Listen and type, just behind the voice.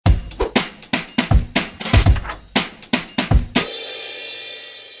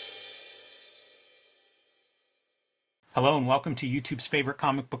Hello and welcome to YouTube's favorite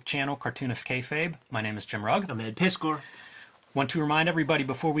comic book channel, Cartoonist Kayfabe. My name is Jim Rugg. I'm Ed Piscor. Want to remind everybody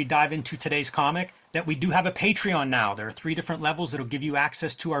before we dive into today's comic that we do have a Patreon now. There are 3 different levels that'll give you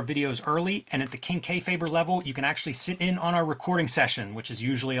access to our videos early, and at the King Kayfaber level, you can actually sit in on our recording session, which is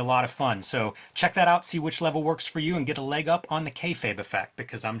usually a lot of fun. So check that out, see which level works for you, and get a leg up on the Kayfabe effect,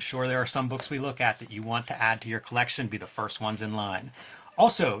 because I'm sure there are some books we look at that you want to add to your collection, be the first ones in line.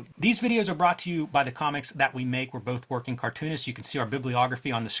 Also, these videos are brought to you by the comics that we make. We're both working cartoonists. You can see our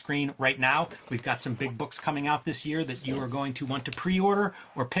bibliography on the screen right now. We've got some big books coming out this year that you are going to want to pre-order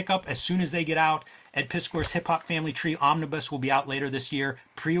or pick up as soon as they get out. Ed Piscor's Hip Hop Family Tree Omnibus will be out later this year.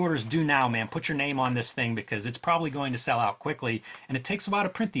 Pre-orders due now, man. Put your name on this thing because it's probably going to sell out quickly, and it takes a while to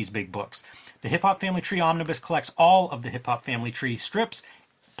print these big books. The Hip Hop Family Tree Omnibus collects all of the Hip Hop Family Tree strips,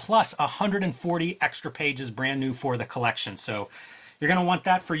 plus 140 extra pages brand new for the collection. So you're going to want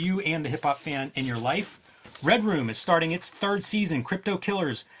that for you and the hip-hop fan in your life. Red Room is starting its 3rd season, Crypto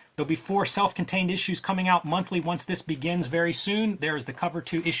Killers. There'll be 4 self-contained issues coming out monthly once this begins very soon. There is the cover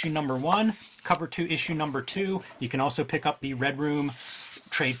to issue number 1, cover to issue number 2. You can also pick up the Red Room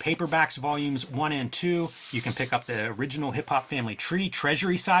trade paperbacks, volumes 1 and 2. You can pick up the original Hip-Hop Family Tree,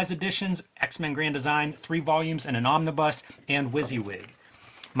 Treasury size editions, X-Men Grand Design, 3 volumes and an omnibus, and WYSIWYG.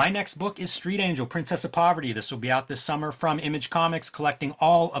 My next book is Street Angel, Princess of Poverty. This will be out this summer from Image Comics, collecting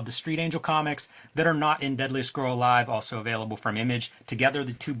all of the Street Angel comics that are not in Deadliest Girl Alive, also available from Image. Together,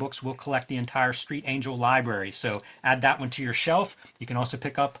 the 2 books will collect the entire Street Angel library. So add that one to your shelf. You can also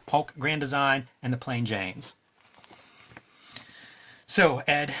pick up Hulk Grand Design and the Plain Janes. So,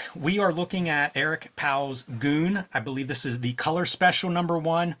 Ed, we are looking at Eric Powell's GOON. I believe this is the color special number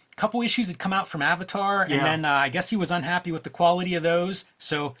 1. A couple issues had come out from Avatar, and then I guess he was unhappy with the quality of those,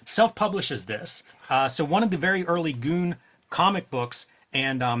 so self-publishes this. So one of the very early GOON comic books,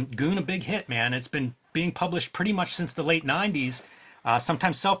 and GOON a big hit, man. It's been being published pretty much since the late 90s,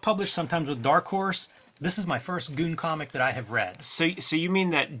 sometimes self-published, sometimes with Dark Horse. This is my first GOON comic that I have read. So you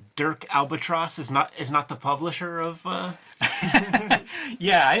mean that Dirk Albatross is not the publisher of?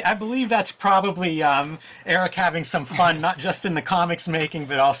 Yeah, I believe that's probably Eric having some fun, not just in the comics making,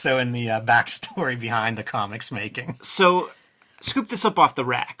 but also in the backstory behind the comics making. So, scoop this up off the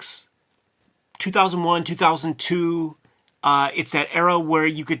racks. 2001, 2002. It's that era where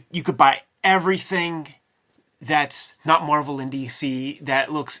you could buy everything that's not Marvel and DC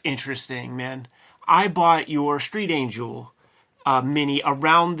that looks interesting, man. I bought your Street Angel mini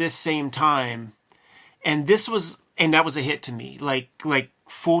around this same time, and that was a hit to me. Like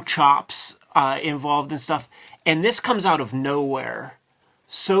full chops involved and stuff. And this comes out of nowhere,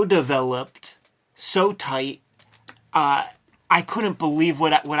 so developed, so tight. I couldn't believe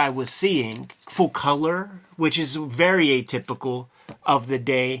what I was seeing. Full color, which is very atypical of the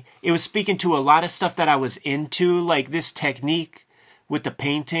day. It was speaking to a lot of stuff that I was into, like this technique with the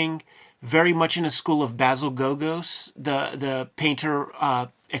painting. Very much in the school of Basil Gogos, the painter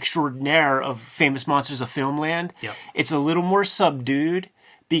extraordinaire of Famous Monsters of Filmland. Yep. It's a little more subdued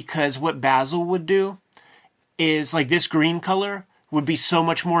because what Basil would do is, like, this green color would be so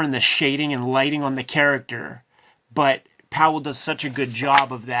much more in the shading and lighting on the character. But Powell does such a good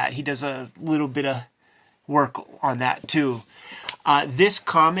job of that. He does a little bit of work on that too. This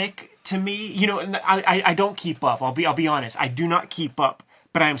comic, to me, I don't keep up. I'll be honest. I do not keep up.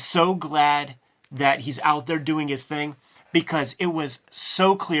 But I am so glad that he's out there doing his thing, because it was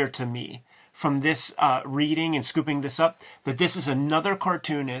so clear to me from this reading and scooping this up that this is another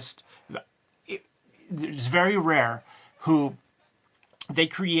cartoonist. It's very rare who they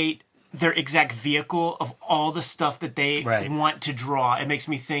create their exact vehicle of all the stuff that they want to draw. It makes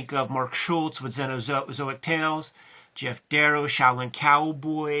me think of Mark Schultz with Xenozoic Tales, Jeff Darrow, Shaolin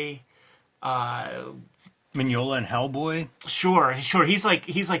Cowboy, Mignola and Hellboy. Sure. He's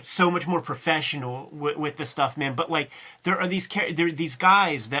like so much more professional with this stuff, man. But like, there are these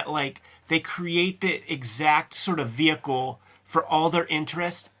guys that, like, they create the exact sort of vehicle for all their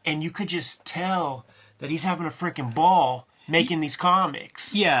interest, and you could just tell that he's having a freaking ball making these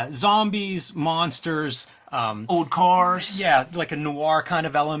comics. Yeah, zombies, monsters, old cars. Yeah, like a noir kind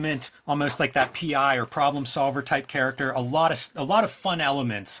of element, almost like that PI or problem solver type character. A lot of fun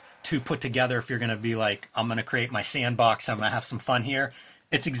elements to put together if you're going to be like, I'm going to create my sandbox, I'm going to have some fun here.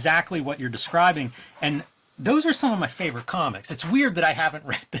 It's exactly what you're describing, and those are some of my favorite comics. It's weird that I haven't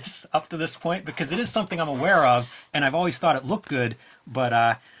read this up to this point, because it is something I'm aware of, and I've always thought it looked good,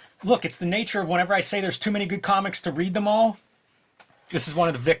 but look, it's the nature of whenever I say there's too many good comics to read them all, This is one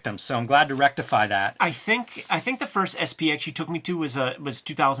of the victims, so I'm glad to rectify that. I think the first SPX you took me to was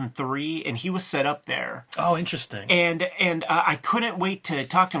 2003, and he was set up there. Oh, interesting. And I couldn't wait to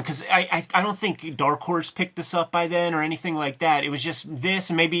talk to him because I don't think Dark Horse picked this up by then or anything like that. It was just this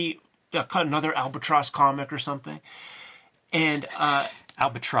and maybe another Albatross comic or something. And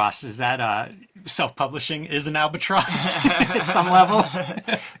Albatross, is that self-publishing is an albatross at some level?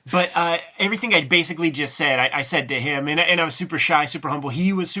 But everything I basically just said, I said to him, and I was super shy, super humble.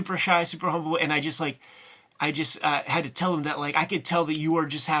 He was super shy, super humble, and I just had to tell him that I could tell that you are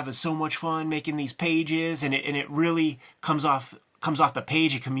just having so much fun making these pages, and it really comes off the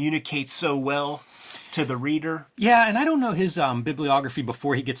page. It communicates so well to the reader. Yeah, and I don't know his bibliography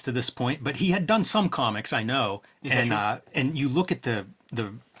before he gets to this point, but he had done some comics, I know. And you look at the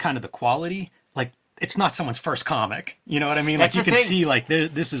kind of the quality, it's not someone's first comic. You know what I mean? That's you can see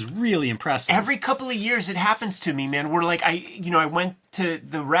this is really impressive. Every couple of years it happens to me, man. Where I went to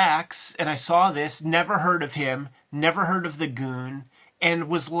the racks and I saw this, never heard of him, never heard of the Goon, and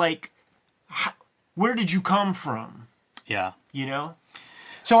was like, where did you come from? Yeah. You know?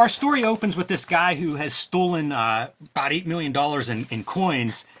 So our story opens with this guy who has stolen about $8 million in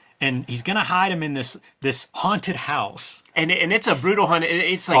coins, and he's going to hide him in this haunted house. And it's a brutal hunt.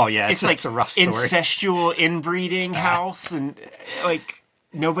 It's like, oh yeah, it's like a rough story. Incestual inbreeding house, and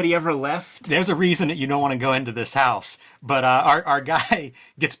nobody ever left. There's a reason that you don't want to go into this house. But our guy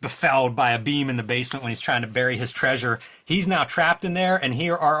gets befelled by a beam in the basement when he's trying to bury his treasure. He's now trapped in there, and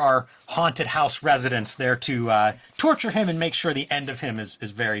here are our haunted house residents there to torture him and make sure the end of him is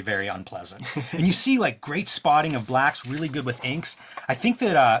very, very unpleasant. And you see great spotting of blacks, really good with inks. I think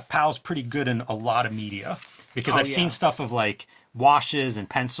that Powell's pretty good in a lot of media because I've seen stuff of washes and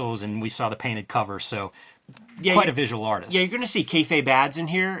pencils, and we saw the painted cover, so... Yeah, quite a visual artist. Yeah, you're going to see kayfabe ads in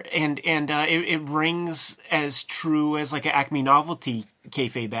here, and it rings as true as an Acme Novelty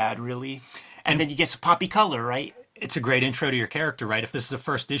kayfabe ad, really. And then you get some poppy color, right? It's a great intro to your character, right? If this is a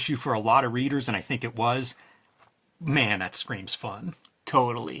first issue for a lot of readers, and I think it was, man, that screams fun.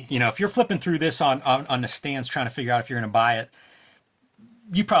 Totally. If you're flipping through this on the stands trying to figure out if you're going to buy it,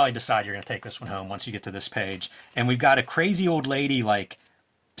 you probably decide you're going to take this one home once you get to this page. And we've got a crazy old lady,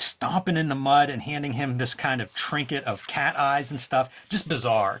 stomping in the mud and handing him this kind of trinket of cat eyes and stuff. Just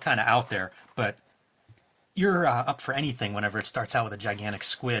bizarre, kind of out there. But you're up for anything whenever it starts out with a gigantic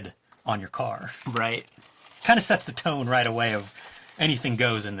squid on your car. Right. Kind of sets the tone right away of anything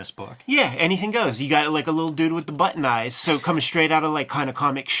goes in this book. Yeah, anything goes. You got a little dude with the button eyes, so coming straight out of kind of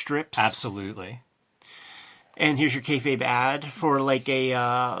comic strips. Absolutely. And here's your kayfabe ad for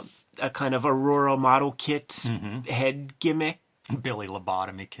a kind of Aurora model kit head gimmick. Billy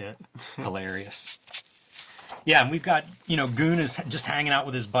lobotomy kit. Hilarious. Yeah, and we've got, Goon is just hanging out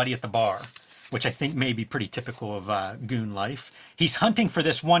with his buddy at the bar, which I think may be pretty typical of Goon life. He's hunting for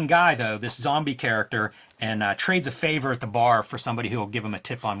this one guy, though, this zombie character, and trades a favor at the bar for somebody who will give him a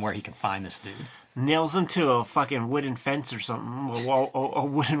tip on where he can find this dude. Nails him to a fucking wooden fence or something, a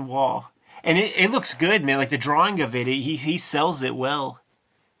wooden wall. And it looks good, man. The drawing of it, he sells it well.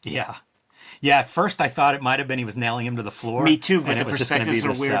 Yeah. Yeah, at first I thought it might have been he was nailing him to the floor. Me too, but the perspectives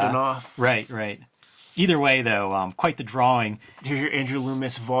are weird and off. Right. Either way, though, quite the drawing. Here's your Andrew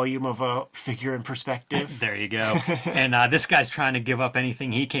Loomis volume of a figure in perspective. There you go. And this guy's trying to give up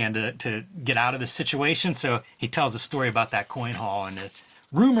anything he can to get out of this situation, so he tells a story about that coin haul and the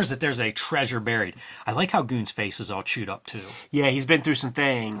rumors that there's a treasure buried. I like how Goon's face is all chewed up, too. Yeah, he's been through some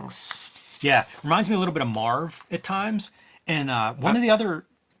things. Yeah, reminds me a little bit of Marv at times. And one of the other...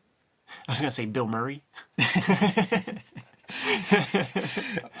 I was going to say Bill Murray.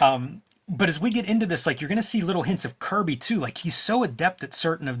 But as we get into this, you're going to see little hints of Kirby, too. He's so adept at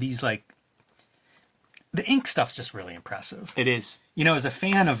certain of these, the ink stuff's just really impressive. It is. As a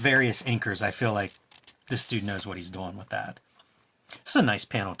fan of various inkers, I feel like this dude knows what he's doing with that. This is a nice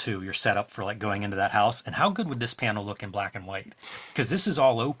panel, too. You're set up for, like, going into that house. And how good would this panel look in black and white? Because this is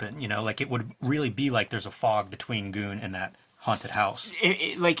all open, you know? Like, it would really be like there's a fog between Goon and that haunted house.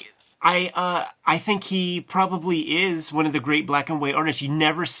 I think he probably is one of the great black and white artists. You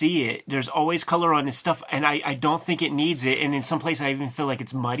never see it. There's always color on his stuff, and I don't think it needs it. And in some places, I even feel like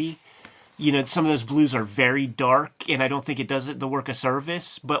it's muddy. You know, some of those blues are very dark, and I don't think it does the work of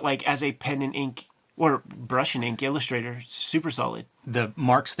service. But, like, as a pen and ink, or brush and ink illustrator, it's super solid. The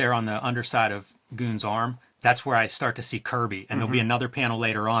marks there on the underside of Goon's arm, that's where I start to see Kirby. And there'll be another panel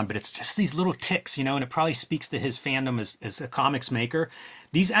later on, but it's just these little ticks, you know, and it probably speaks to his fandom as a comics maker.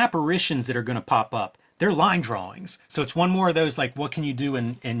 These apparitions that are going to pop up, they're line drawings. So it's one more of those, like, what can you do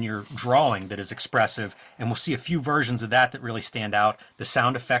in your drawing that is expressive? And we'll see a few versions of that really stand out. The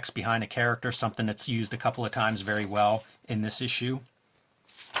sound effects behind a character, something that's used a couple of times very well in this issue.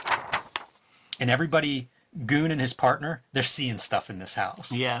 And everybody, Goon and his partner, they're seeing stuff in this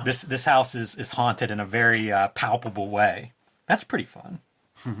house. Yeah. This house is haunted in a very palpable way. That's pretty fun.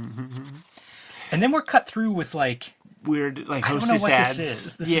 And then we're cut through with like weird like I don't hostess know what ads. this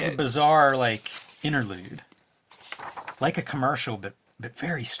is. This is a bizarre like interlude, like a commercial, but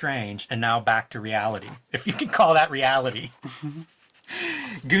very strange. And now back to reality, if you can call that reality.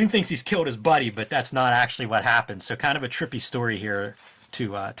 Goon thinks he's killed his buddy, but that's not actually what happened. So kind of a trippy story here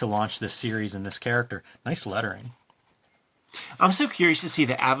to launch this series and this character. Nice lettering. I'm so curious to see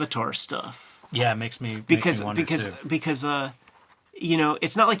the Avatar stuff. Yeah, it makes me wonder too. Because you know,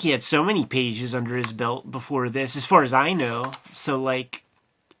 it's not like he had so many pages under his belt before this, as far as I know. So like,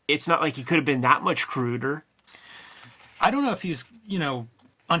 it's not like he could have been that much cruder. I don't know if he's, you know,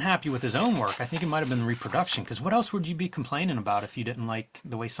 unhappy with his own work. I think it might have been reproduction, because what else would you be complaining about if you didn't like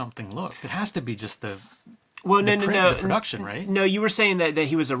the way something looked? It has to be just the the production, right? No, you were saying that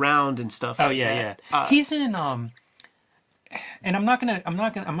he was around and stuff. Oh, like yeah. He's in and I'm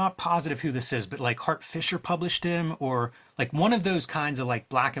not positive who this is, but like Hart Fisher published him, or like one of those kinds of like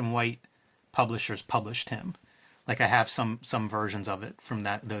black and white publishers published him. Like I have some versions of it from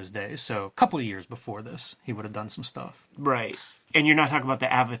those days. So a couple of years before this, he would have done some stuff. Right. And you're not talking about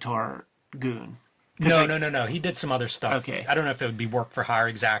the Avatar Goon. No. He did some other stuff. Okay. I don't know if it would be work for hire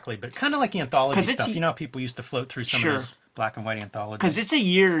exactly, but kind of like anthology stuff. You know how people used to float through some of those black and white anthologies? Because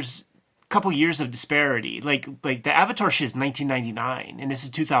it's couple years of disparity. Like the Avatar shit is 1999, and this is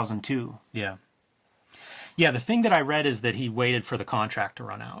 2002. Yeah. Yeah, the thing that I read is that he waited for the contract to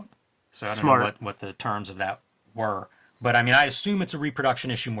run out. So I don't know what the terms of that were. But I mean, I assume it's a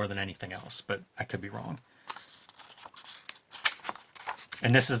reproduction issue more than anything else, but I could be wrong.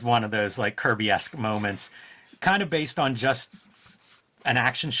 And this is one of those like Kirby-esque moments, kind of based on just an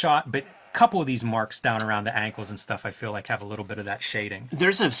action shot, but a couple of these marks down around the ankles and stuff I feel like have a little bit of that shading.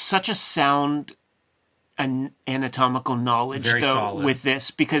 There's such a sound and anatomical knowledge with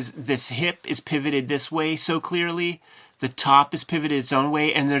this, because this hip is pivoted this way so clearly, the top is pivoted its own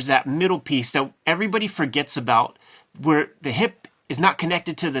way, and there's that middle piece that everybody forgets about, where the hip is not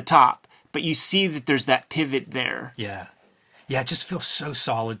connected to the top, but you see that there's that pivot there. Yeah. Yeah, it just feels so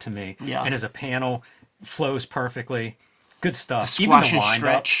solid to me. Yeah. And as a panel, flows perfectly. Good stuff. The squash even the and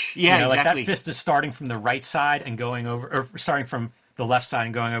stretch. Yeah, exactly. Like that fist is starting from the right side and going over, or starting from the left side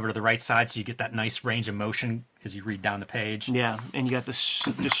and going over to the right side, so you get that nice range of motion as you read down the page. Yeah, and you got the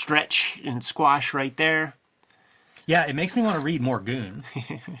stretch and squash right there. Yeah, it makes me want to read more Goon.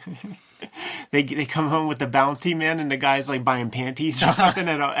 They come home with the bounty, man, and the guy's like buying panties or something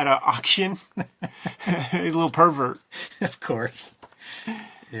at an auction. He's a little pervert. Of course.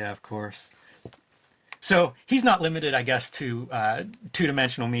 Yeah, of course. So he's not limited, I guess, to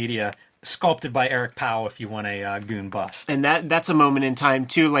two-dimensional media, sculpted by Eric Powell if you want a Goon bust. And that's a moment in time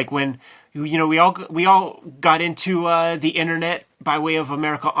too, like when we all got into the internet by way of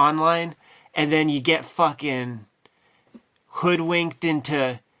America Online, and then you get fucking hoodwinked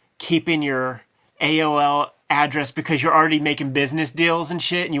into keeping your AOL address because you're already making business deals and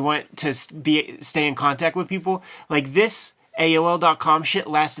shit, and you want to stay in contact with people. Like this AOL.com shit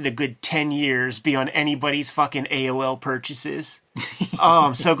lasted a good 10 years beyond anybody's fucking AOL purchases. Oh,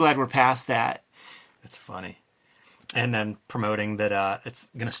 I'm so glad we're past that. That's funny. And then promoting that it's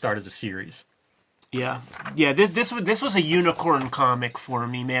going to start as a series. Yeah. This was a unicorn comic for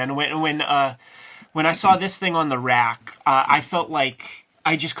me, man. When I saw this thing on the rack, I felt like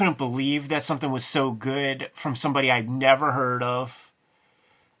I just couldn't believe that something was so good from somebody I'd never heard of.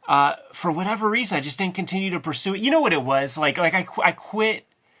 For whatever reason, I just didn't continue to pursue it. You know what it was? Like I quit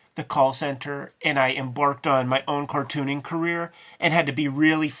the call center and I embarked on my own cartooning career and had to be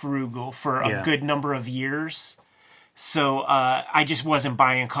really frugal for a good number of years. So I just wasn't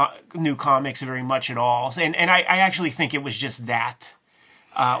buying new comics very much at all. And I actually think it was just that.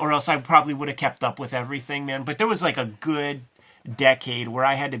 Or else I probably would have kept up with everything, man. But there was like a good decade where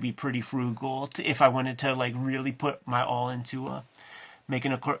I had to be pretty frugal if I wanted to like really put my all into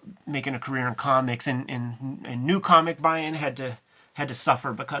making a career in comics, and new comic buying had to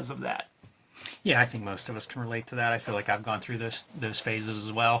suffer because of that. Yeah, I think most of us can relate to that. I feel like I've gone through those phases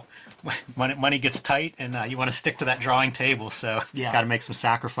as well. When money gets tight and you want to stick to that drawing table, so got to make some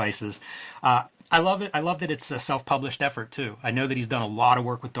sacrifices. I love it. I love that it's a self-published effort too. I know that he's done a lot of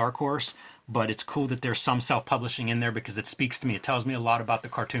work with Dark Horse, but it's cool that there's some self-publishing in there because it speaks to me. It tells me a lot about the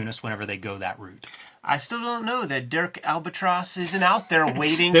cartoonists whenever they go that route. I still don't know that Dirk Albatross isn't out there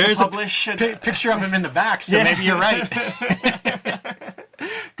waiting to publish. There's a picture of him in the back, so maybe you're right.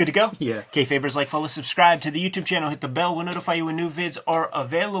 Good to go? Yeah. Kayfabers, like, follow, subscribe to the YouTube channel. Hit the bell. We'll notify you when new vids are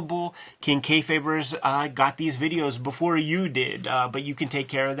available. King Kayfabers got these videos before you did, but you can take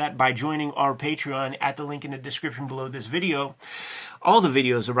care of that by joining our Patreon at the link in the description below this video. All the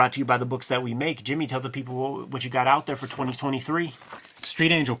videos are brought to you by the books that we make. Jimmy, tell the people what you got out there for 2023.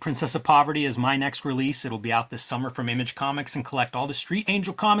 Street Angel, Princess of Poverty is my next release. It'll be out this summer from Image Comics, and collect all the Street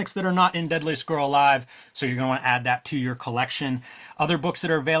Angel comics that are not in Deadliest Girl Alive, so you're going to want to add that to your collection. Other books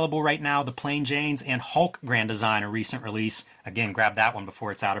that are available right now, The Plain Janes and Hulk Grand Design, a recent release. Again, grab that one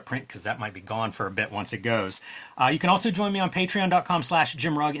before it's out of print, because that might be gone for a bit once it goes. You can also join me on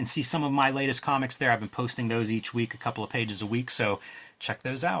patreon.com/JimRugg and see some of my latest comics there. I've been posting those each week, a couple of pages a week, so check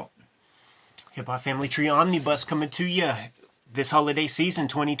those out. Hip Hop Family Tree Omnibus coming to you this holiday season,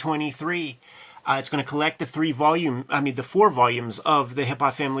 2023. It's going to collect the 4 volumes of the Hip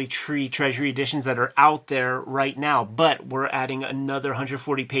Hop Family Tree Treasury Editions that are out there right now. But we're adding another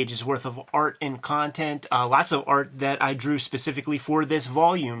 140 pages worth of art and content. Lots of art that I drew specifically for this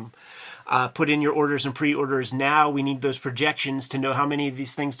volume. Put in your orders and pre-orders now. We need those projections to know how many of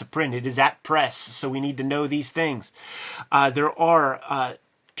these things to print. It is at press, so we need to know these things. There are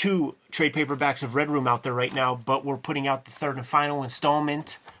 2 trade paperbacks of Red Room out there right now, but we're putting out the 3rd and final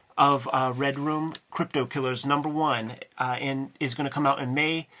installment of Red Room, Crypto Killers #1, and is going to come out in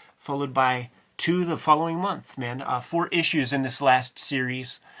May, followed by 2 the following month, man. 4 issues in this last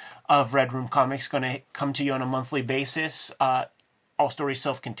series of Red Room comics, going to come to you on a monthly basis, all stories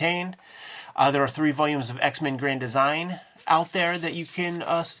self-contained. There are 3 volumes of X-Men Grand Design out there that you can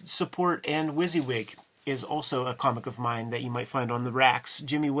support, and WYSIWYG is also a comic of mine that you might find on the racks.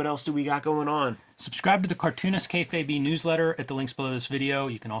 Jimmy, what else do we got going on? Subscribe to the Cartoonist Kayfabe newsletter at the links below this video.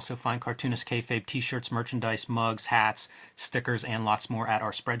 You can also find Cartoonist Kayfabe t-shirts, merchandise, mugs, hats, stickers, and lots more at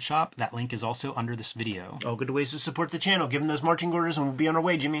our spread shop. That link is also under this video. All good ways to support the channel. Give them those marching orders and we'll be on our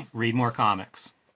way, Jimmy. Read more comics.